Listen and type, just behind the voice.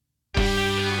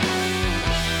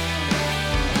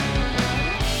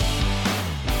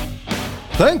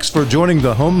Thanks for joining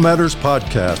the HomeMatters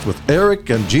podcast with Eric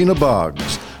and Gena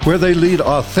Boggs, where they lead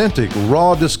authentic,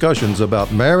 raw discussions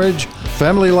about marriage,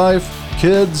 family life,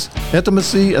 kids,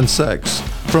 intimacy, and sex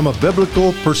from a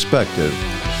biblical perspective.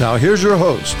 Now here's your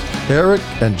host, Eric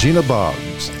and Gena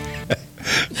Boggs.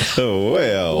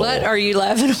 Well, what are you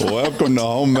laughing at? Welcome to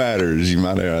HomeMatters. You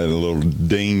might have had a little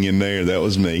ding in there. That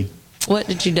was me. What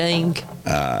did you ding?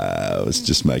 I was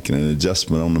just making an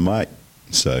adjustment on the mic.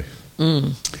 So,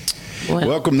 Well,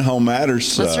 welcome to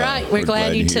HomeMatters. That's right. We're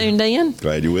glad you tuned in.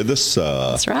 Glad you're with us.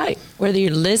 That's right. Whether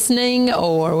you're listening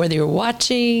or whether you're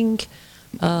watching.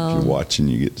 If you're watching,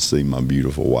 you get to see my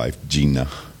beautiful wife, Gena.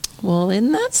 Well,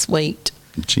 isn't that sweet?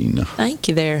 Gena. Thank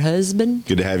you there, husband.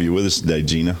 Good to have you with us today,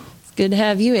 Gena. It's good to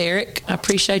have you, Eric. I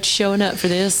appreciate you showing up for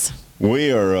this.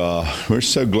 We're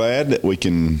so glad that we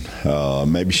can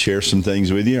maybe share some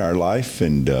things with you, our life,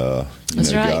 and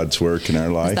That's right. God's work in our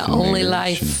life. It's the only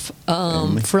life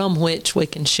from which we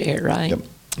can share, right? Yep,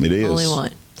 it is. Only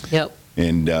one. Yep.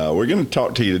 And we're going to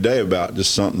talk to you today about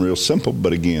just something real simple,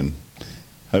 but again,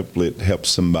 hopefully it helps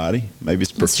somebody. Maybe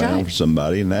it's profound for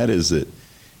somebody, and that is that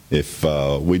if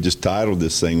we just titled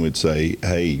this thing, we'd say,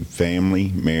 hey,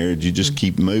 family, marriage, you just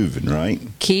keep moving, right?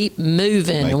 Keep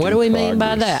moving. Making What do we mean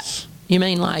by progress. that? You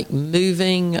mean like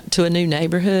moving to a new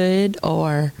neighborhood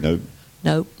or? Nope.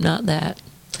 Nope, not that.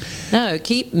 No,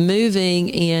 keep moving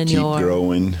in Keep your.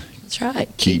 growing. That's right.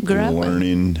 Keep growing.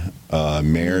 learning.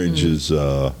 Marriage is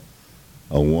a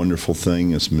wonderful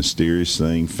thing. It's a mysterious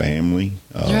thing. Family.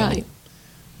 That's right.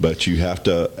 But you have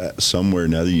to, somewhere or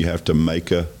another, you have to make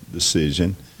a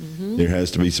decision. Mm-hmm. There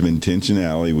has to be some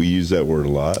intentionality. We use that word a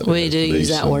lot. We do use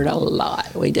that word a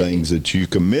lot. We do. Things that you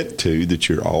commit to, that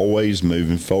you're always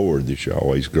moving forward, that you're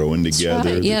always growing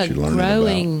together, Right. Yeah, that you're learning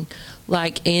growing about.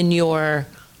 like in your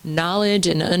knowledge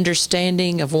and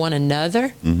understanding of one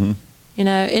another. Mm-hmm. You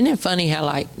know, isn't it funny how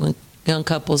like when young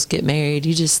couples get married,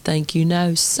 you just think you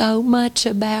know so much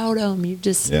about them. You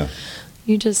just know We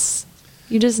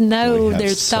have their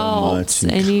so thoughts,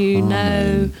 much in and you common.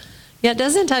 know. Yeah, it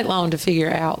doesn't take long to figure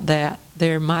out that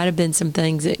there might have been some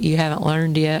things that you haven't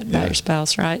learned yet about your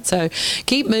spouse, right? So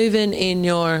keep moving in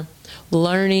your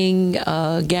learning,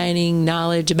 gaining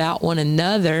knowledge about one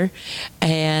another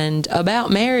and about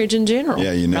marriage in general.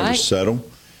 Yeah, you never right? settle.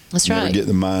 That's you right. never get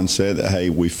the mindset that, hey,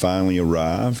 we finally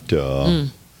arrived. We're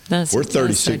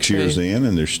 36 years in,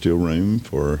 and there's still room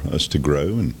for us to grow,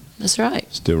 and that's right.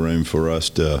 still room for us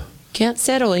to Can't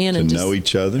settle in and know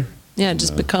each other. Yeah,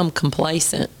 just become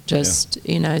complacent,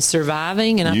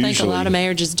 surviving. And I think a lot of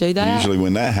marriages do that. Usually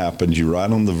when that happens, you're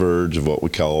right on the verge of what we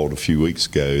called a few weeks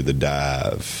ago, the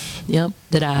dive. Yep,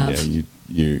 the dive. Yeah,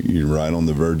 you're right on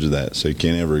the verge of that. So you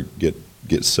can't ever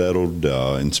get settled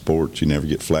in sports. You never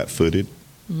get flat-footed.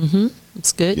 Mm-hmm.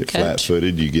 It's good, Get Coach.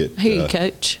 flat-footed, you get... Who you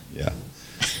coach? Yeah.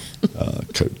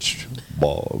 Coach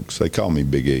Boggs. They call me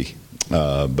Big E.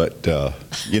 But the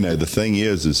thing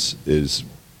is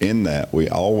in that we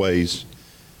always,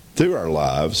 through our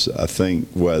lives, I think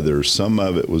whether some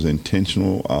of it was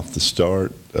intentional off the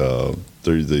start,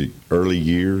 through the early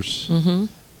years, Mm-hmm.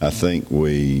 I think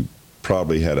we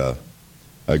probably had a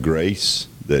grace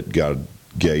that God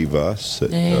gave us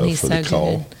And he's for the so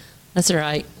call. good. That's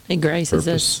right. He graces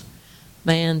Purpose. us.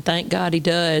 Man, thank God he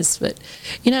does. But,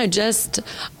 just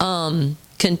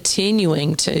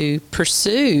continuing to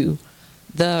pursue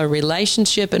the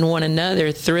relationship in one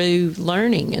another through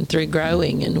learning and through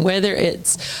growing, and whether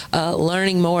it's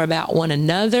learning more about one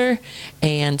another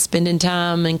and spending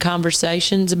time in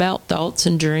conversations about thoughts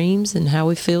and dreams and how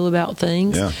we feel about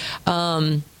things.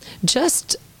 Yeah.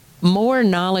 Just more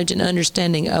knowledge and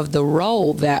understanding of the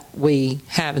role that we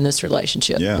have in this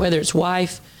relationship, whether it's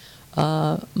wife,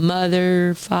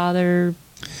 mother, father,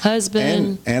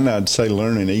 husband. And I'd say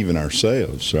learning even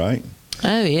ourselves, right?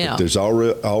 Oh, yeah. There's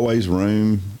always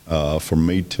room for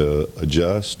me to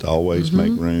adjust, always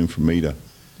make room for me to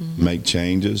make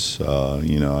changes.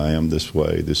 I am this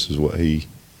way. This is what he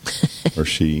or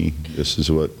she, this is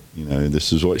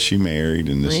what she married,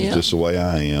 and this is just the way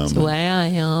I am. It's the way I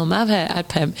am.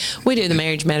 We do the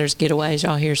Marriage Matters getaways.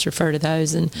 Y'all hear us refer to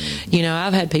those. And,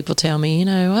 I've had people tell me,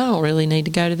 I don't really need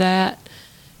to go to that.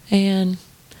 And,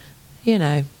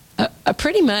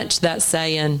 pretty much that's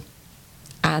saying,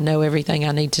 I know everything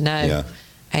I need to know. Yeah.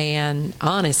 And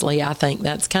honestly, I think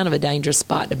that's kind of a dangerous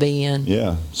spot to be in.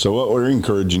 Yeah. So what we're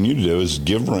encouraging you to do is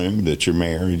give room that your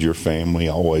marriage, your family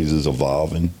always is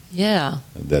evolving. Yeah.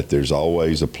 That there's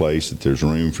always a place that there's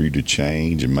room for you to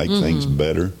change and make things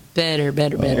better. Better.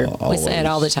 We say it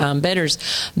all the time.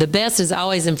 The best is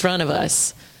always in front of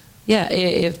us. Yeah.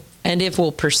 If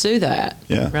we'll pursue that,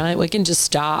 right? We can just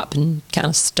stop and kind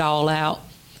of stall out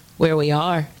where we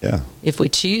are. Yeah. If we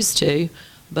choose to.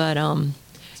 But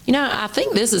I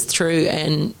think this is true,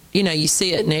 and you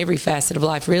see it in every facet of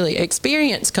life. Really,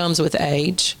 experience comes with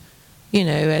age.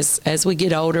 As we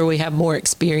get older, we have more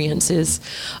experiences,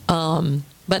 but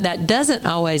that doesn't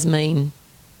always mean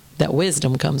that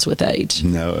wisdom comes with age.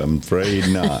 No, I'm afraid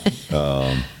not.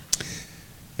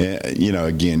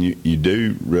 Again, you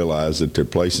do realize that there are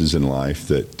places in life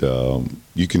that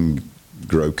you can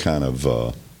grow kind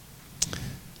of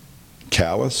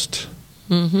calloused,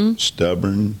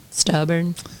 stubborn,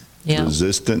 yeah,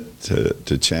 resistant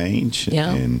to change.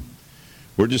 Yeah. And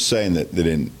we're just saying that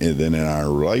in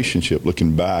our relationship,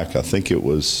 looking back, I think it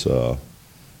was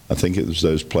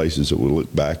those places that we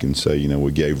look back and say,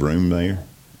 we gave room there,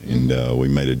 and we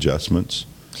made adjustments.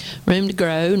 Room to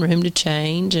grow and room to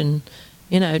change, and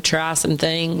try some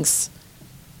things,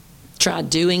 try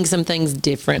doing some things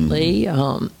differently,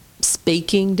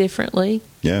 speaking differently.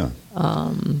 Yeah.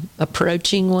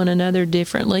 Approaching one another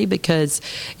differently, because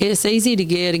it's easy to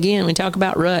get, again, we talk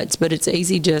about ruts, but it's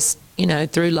easy just,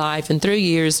 through life and through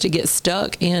years to get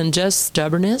stuck in just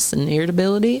stubbornness and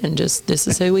irritability and just this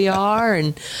is who we are,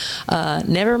 and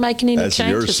never making any That's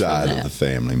changes. That's your side of the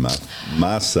family.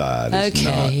 My side is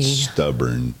not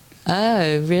stubborn.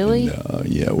 Oh, really? And,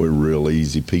 yeah, we're real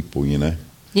easy people,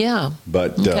 Yeah.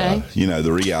 But, okay.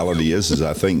 The reality is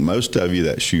I think most of you,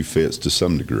 that shoe fits to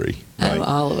some degree. Right? Oh,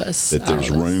 all of us. That there's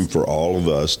room for all of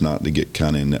us not to get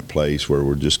kind of in that place where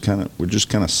we're just kind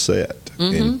of set.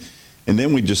 And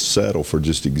then we just settle for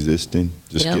just existing,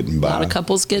 just getting by. A lot of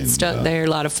couples get stuck there. A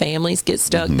lot of families get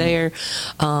stuck there.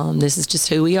 This is just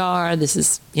who we are. This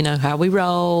is, how we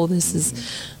roll. This is,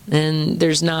 and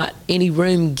there's not any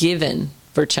room given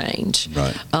for change.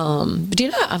 Right. But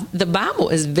the Bible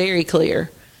is very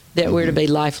clear that we're to be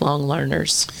lifelong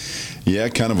learners. Yeah,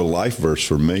 kind of a life verse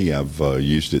for me. I've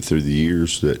used it through the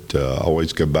years that I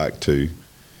always go back to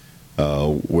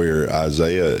where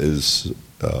Isaiah is,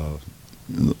 the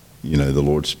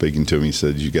Lord speaking to me. He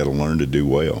said, you got to learn to do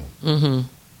well.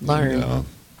 Learn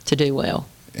to do well.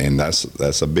 And that's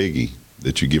a biggie,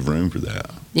 that you give room for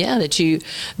that. Yeah, that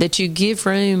you give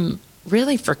room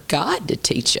really for God to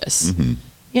teach us.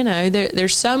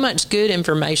 There's so much good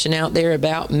information out there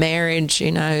about marriage.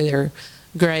 There are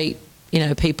great,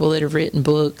 people that have written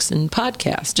books and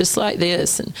podcasts just like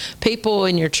this, and people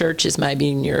in your churches, maybe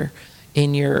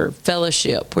in your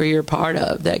fellowship where you're part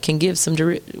of, that can give some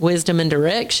wisdom and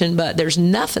direction. But there's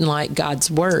nothing like God's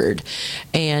word,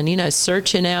 and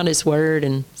searching out His word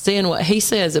and seeing what He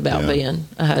says about being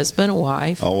a husband, a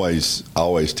wife.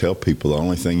 Always tell people the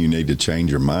only thing you need to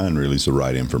change your mind really is the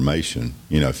right information.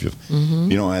 If you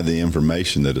don't have the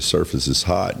information that a surface is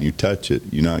hot and you touch it,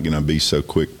 you're not going to be so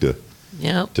quick to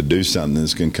do something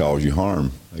that's going to cause you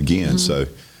harm again. So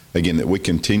again, that we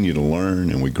continue to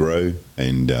learn and we grow,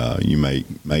 and you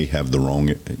may have the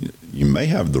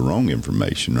wrong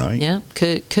information, right? Yeah,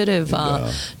 could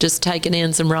have just taken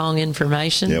in some wrong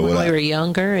information when we were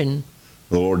younger. And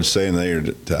the Lord is saying there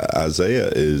to Isaiah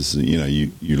is,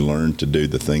 you learn to do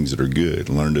the things that are good,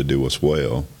 learn to do what's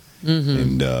well,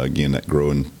 and again, that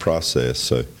growing process.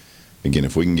 So again,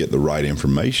 if we can get the right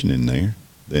information in there,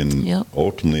 then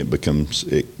ultimately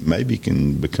it maybe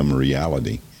can become a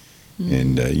reality.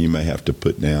 And you may have to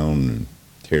put down and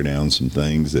tear down some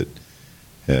things that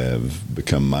have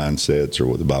become mindsets, or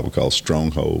what the Bible calls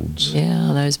strongholds.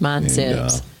 Yeah, those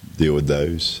mindsets. And, deal with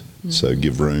those. So you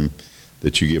give room,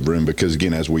 because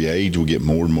again, as we age, we get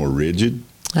more and more rigid.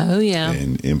 Oh, yeah.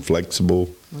 And inflexible.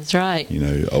 That's right.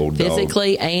 Old dog.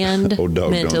 Physically and old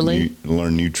dog mentally. Don't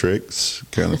learn new tricks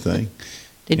kind of thing.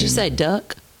 Did you say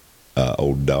duck?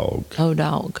 Old dog. Oh,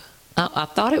 dog. I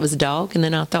thought it was dog, and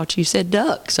then I thought you said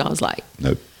duck, so I was like,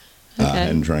 nope. Okay. I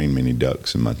hadn't trained many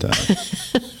ducks in my time.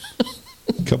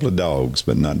 A couple of dogs,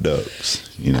 but not ducks.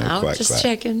 Quack, just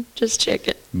quack. Just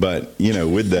checking. But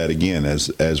with that, again,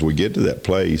 as we get to that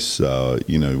place, we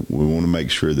want to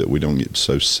make sure that we don't get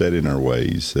so set in our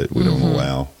ways that we don't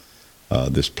allow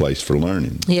this place for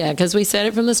learning. Yeah, because we said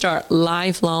it from the start,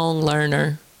 lifelong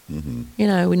learner. We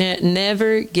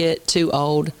never get too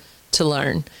old to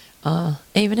learn.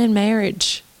 Even in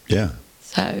marriage. Yeah.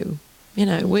 So,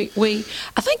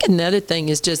 I think another thing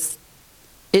is just,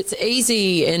 it's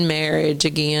easy in marriage,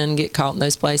 again, get caught in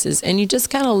those places, and you just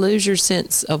kind of lose your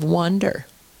sense of wonder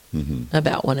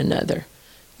about one another.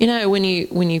 When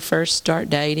you first start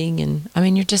dating,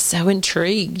 and you're just so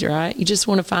intrigued, right? You just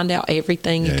want to find out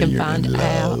everything you can find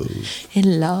out.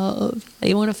 In love.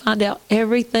 You want to find out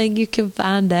everything you can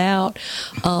find out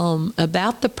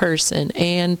about the person.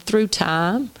 And through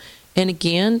time, and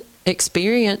again,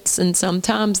 experience, and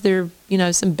sometimes they're,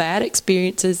 some bad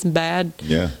experiences and bad,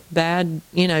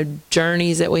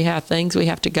 journeys that we have, things we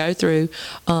have to go through.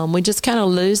 We just kind of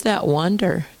lose that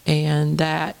wonder and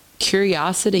that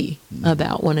curiosity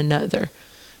about one another.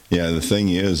 Yeah, the thing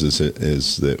is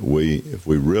that if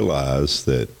we realize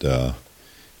that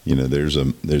there's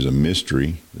a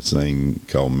mystery, this thing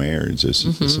called marriage. It's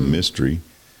a mystery.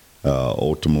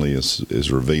 Ultimately,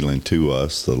 is revealing to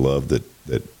us the love that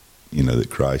that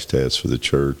Christ has for the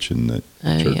church and that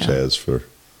the church has for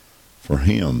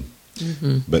Him.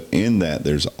 Mm-hmm. But in that,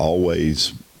 there's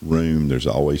always room. There's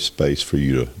always space for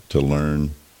you to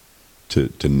learn, to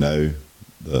know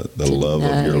the love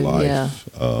of your life.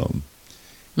 Yeah.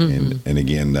 And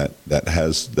again,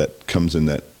 that comes in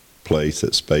that place,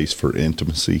 that space for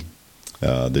intimacy,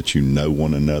 that you know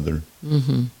one another,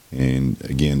 and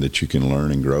again that you can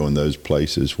learn and grow in those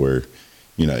places where,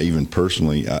 even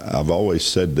personally, I've always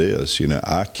said this,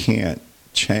 I can't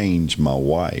change my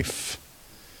wife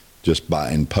just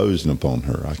by imposing upon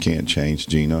her. I can't change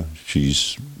Gena.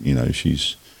 She's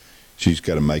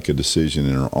got to make a decision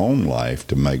in her own life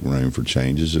to make room for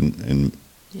changes, and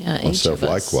myself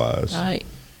likewise. Right.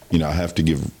 I have to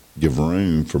give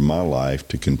room for my life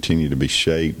to continue to be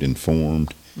shaped and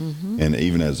formed, and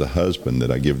even as a husband, that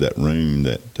I give that room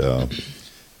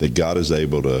that God is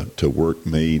able to work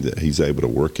me, that He's able to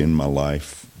work in my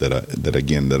life, that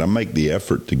I make the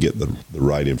effort to get the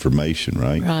right information,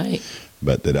 right? Right.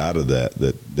 But that out of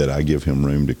that I give Him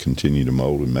room to continue to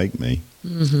mold and make me.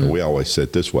 Mm-hmm. We always say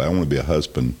it this way: I want to be a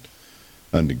husband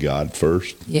unto God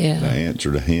first. Yeah. That I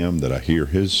answer to Him, that I hear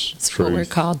His That's truth. What we're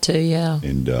called to, yeah.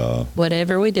 And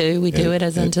whatever we do, we do it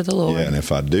as unto the Lord. Yeah, and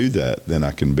if I do that, then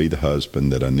I can be the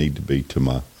husband that I need to be to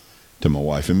my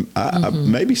wife. And I,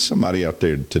 maybe somebody out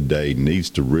there today needs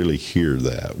to really hear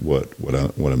that,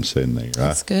 what I'm saying there.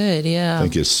 That's good, yeah. I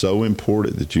think it's so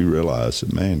important that you realize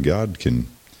that, man, God can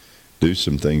do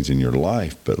some things in your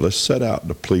life, but let's set out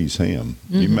to please Him.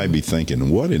 You may be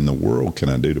thinking, what in the world can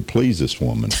I do to please this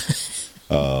woman?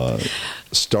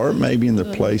 Start maybe in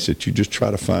the place that you just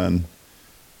try to find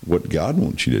what God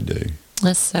wants you to do.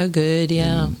 That's so good,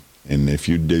 yeah. And if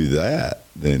you do that,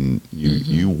 then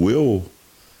you will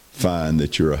find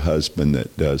that you're a husband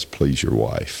that does please your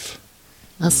wife.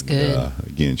 That's good.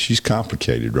 Again, she's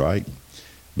complicated, right?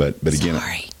 But again,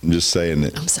 I'm just saying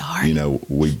that. I'm sorry.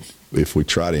 If we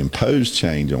try to impose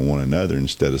change on one another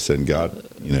instead of saying, God,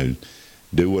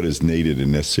 do what is needed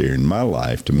and necessary in my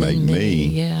life to make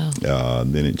me,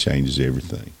 then it changes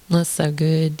everything. That's so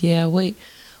good. Yeah,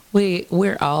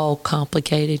 we're all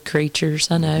complicated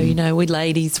creatures. I know. We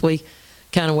ladies, we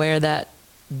kind of wear that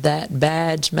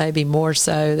badge, maybe more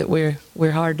so, that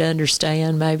we're hard to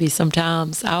understand. Maybe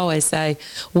sometimes I always say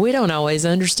we don't always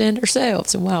understand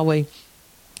ourselves and why we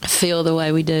feel the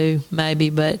way we do. Maybe,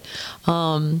 but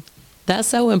that's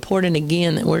so important.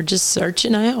 Again, that we're just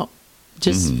searching out.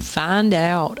 Just find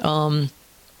out,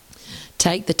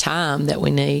 take the time that we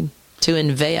need to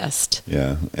invest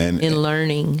in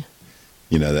learning.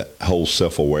 That whole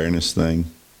self-awareness thing,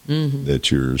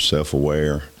 that you're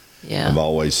self-aware. Yeah. I've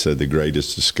always said the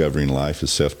greatest discovery in life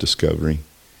is self-discovery.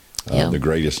 The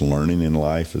greatest learning in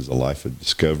life is a life of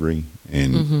discovery.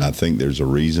 And I think there's a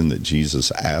reason that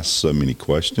Jesus asked so many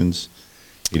questions.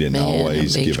 He didn't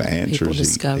always give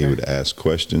answers. He would ask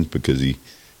questions because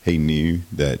he knew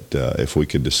that if we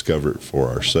could discover it for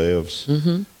ourselves,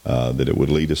 that it would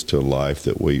lead us to a life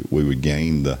that we would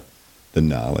gain the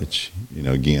knowledge.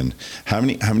 Again, how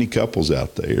many couples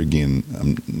out there? Again,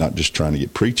 I'm not just trying to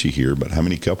get preachy here, but how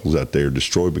many couples out there are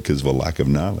destroyed because of a lack of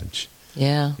knowledge?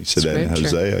 Yeah, he said that in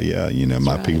Hosea. Yeah,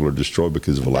 my people are destroyed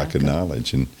because of a lack of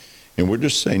knowledge, and we're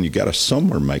just saying you got to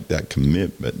somewhere make that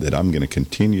commitment that I'm going to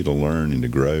continue to learn and to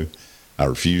grow. I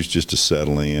refuse just to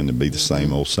settle in and be the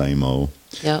same old.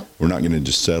 Yep. We're not going to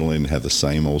just settle in and have the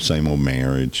same old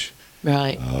marriage.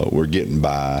 Right. We're getting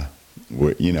by.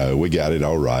 We got it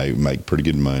all right. We make pretty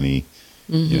good money.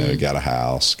 Got a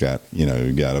house. Got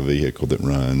a vehicle that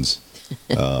runs.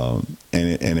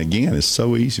 And again, it's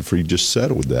so easy for you to just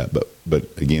settle with that. But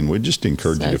again, we just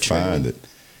encourage you to find that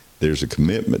there's a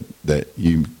commitment that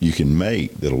you can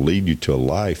make that'll lead you to a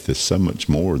life that's so much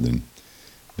more than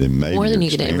maybe more than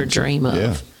you could ever dream of.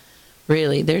 Yeah.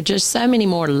 Really, there are just so many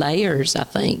more layers, I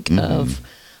think, of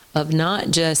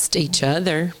not just each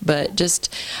other, but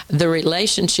just the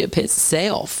relationship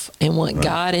itself and what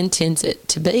God intends it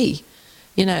to be.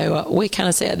 We kind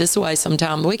of say it this way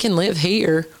sometimes: we can live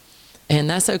here, and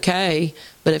that's okay.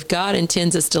 But if God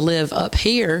intends us to live up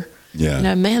here,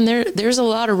 man, there's a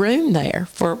lot of room there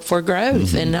for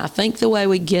growth. And I think the way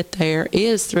we get there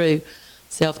is through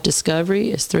Self-discovery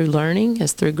is through learning,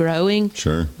 is through growing,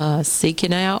 Sure.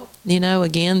 Seeking out,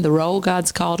 again, the role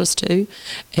God's called us to.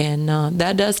 And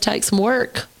that does take some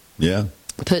work. Yeah.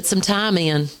 Put some time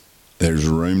in. There's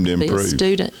room to Be improve. a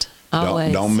student.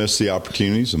 Always. Don't miss the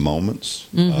opportunities, the moments.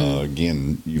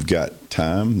 Again, you've got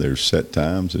time. There's set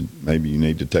times that maybe you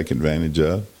need to take advantage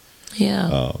of.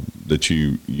 Yeah. That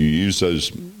you use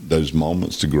those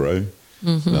moments to grow,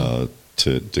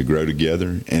 to grow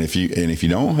together. And if you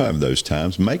don't have those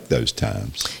times, make those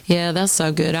times. Yeah, that's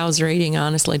so good. I was reading,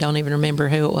 honestly, don't even remember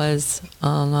who it was.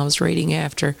 I was reading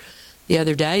after the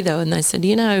other day, though, and they said,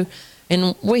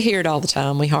 and we hear it all the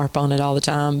time, we harp on it all the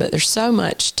time, but there's so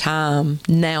much time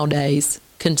nowadays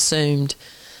consumed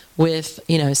with,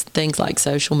 things like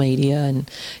social media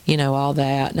and, all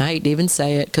that. And I hate to even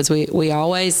say it because we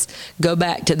always go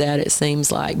back to that, it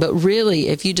seems like. But really,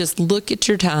 if you just look at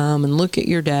your time and look at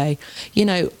your day,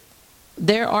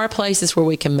 there are places where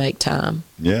we can make time.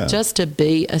 Yeah. Just to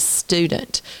be a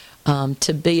student,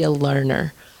 to be a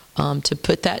learner, to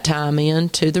put that time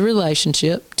into the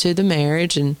relationship, to the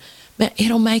marriage, and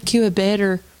it'll make you a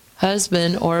better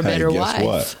husband or a better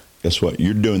wife. Guess what?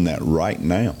 You're doing that right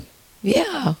now.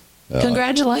 Yeah.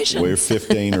 Congratulations. We're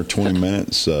 15 or 20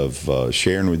 minutes of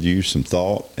sharing with you some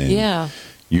thought. And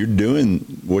you're doing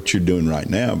what you're doing right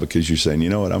now because you're saying, you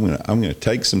know what, I'm gonna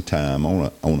take some time. I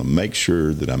want to make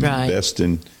sure that I'm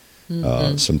investing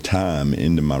some time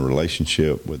into my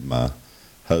relationship with my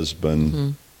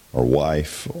husband or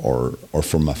wife or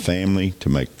for my family to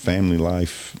make family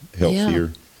life healthier.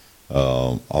 Yeah.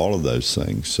 All of those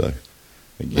things. So,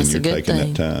 again, that's you're taking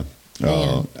that time.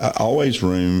 There's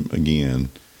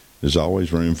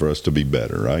always room for us to be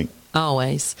better, right?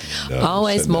 Always.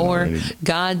 Always more.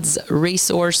 God's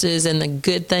resources and the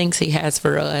good things He has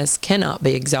for us cannot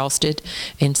be exhausted.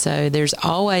 And so there's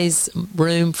always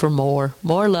room for more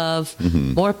love,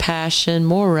 more passion,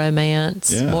 more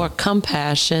romance, more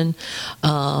compassion,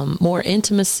 more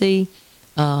intimacy.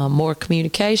 More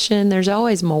communication. There's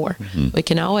always more. We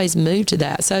can always move to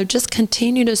that. So just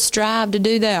continue to strive to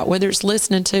do that, whether it's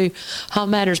listening to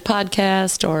HomeMatters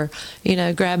podcast or,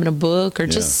 grabbing a book or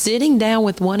just sitting down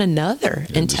with one another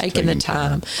and taking the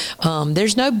time.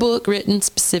 There's no book written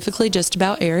specifically just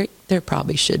about Eric. There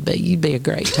probably should be. You'd be a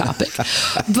great topic.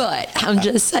 But I'm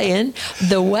just saying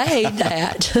the way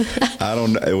that... I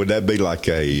don't know. Would that be like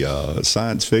a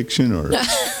science fiction or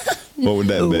what would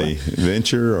that be?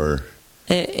 Adventure or...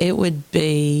 It would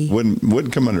be...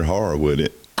 Wouldn't come under horror, would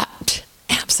it?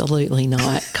 Absolutely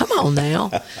not. Come on now.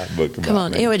 Come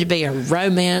on. It would be a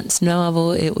romance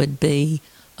novel. It would be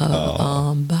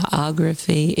a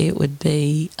biography. It would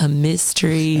be a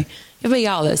mystery. It would be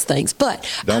all those things. But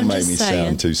don't make me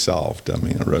sound too soft. I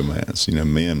mean, a romance.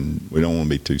 Men, we don't want to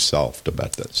be too soft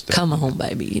about that stuff. Come on,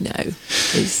 baby.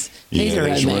 He's a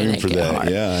romantic at heart.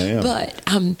 Yeah, I am. But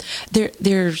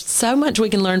there's so much we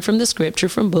can learn from the scripture,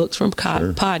 from books, from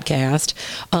podcast,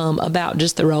 about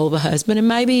just the role of a husband and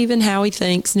maybe even how he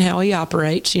thinks and how he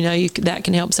operates. That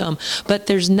can help some. But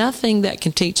there's nothing that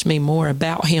can teach me more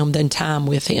about him than time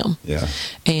with him. Yeah.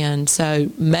 And so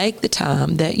make the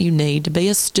time that you need to be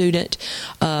a student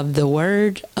of the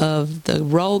Word, of the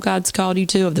role God's called you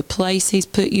to, of the place He's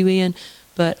put you in,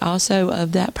 but also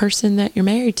of that person that you're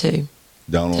married to.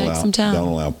 Don't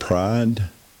allow pride.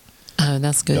 Oh,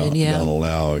 that's good. Don't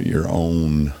allow your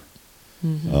own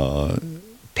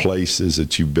places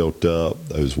that you built up,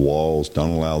 those walls. Don't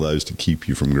allow those to keep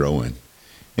you from growing.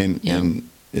 And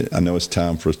I know it's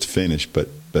time for us to finish, but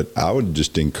I would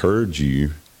just encourage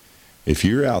you, if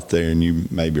you're out there and you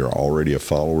maybe are already a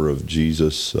follower of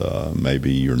Jesus,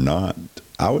 maybe you're not.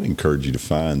 I would encourage you to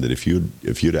find that if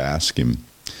you'd ask Him.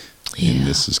 And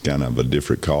this is kind of a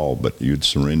different call, but you'd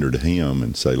surrender to Him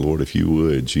and say, Lord, if you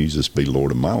would, Jesus, be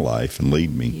Lord of my life and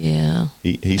lead me. Yeah.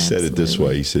 He said it this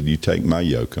way. He said, you take my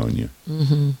yoke on you.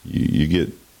 You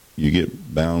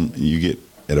get bound, you get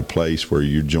at a place where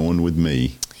you're joined with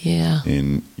me. Yeah.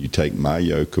 And you take my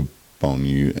yoke upon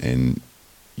you and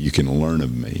you can learn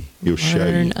of me. He'll show you.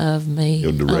 Learn of me.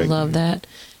 He'll direct you. I love that.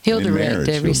 He'll direct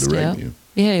every step.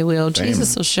 Yeah, He will. Family.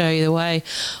 Jesus will show you the way.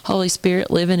 Holy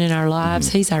Spirit living in our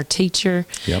lives. He's our teacher.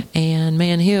 Yep. And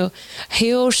man,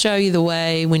 He'll show you the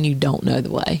way when you don't know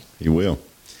the way. He will.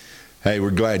 Hey,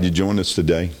 we're glad you joined us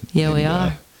today. Yeah, we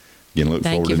are. Again, look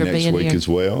forward to next week as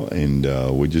well. And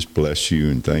we just bless you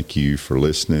and thank you for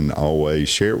listening always.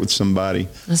 Share it with somebody.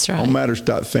 That's right.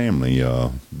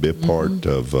 HomeMatters.family. Be a part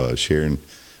of sharing,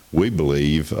 we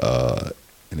believe,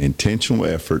 an intentional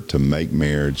effort to make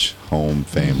marriage, home,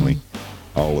 family,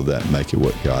 all of that, make it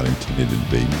what God intended it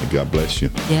to be. May God bless you.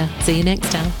 Yeah. See you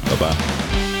next time. Bye-bye.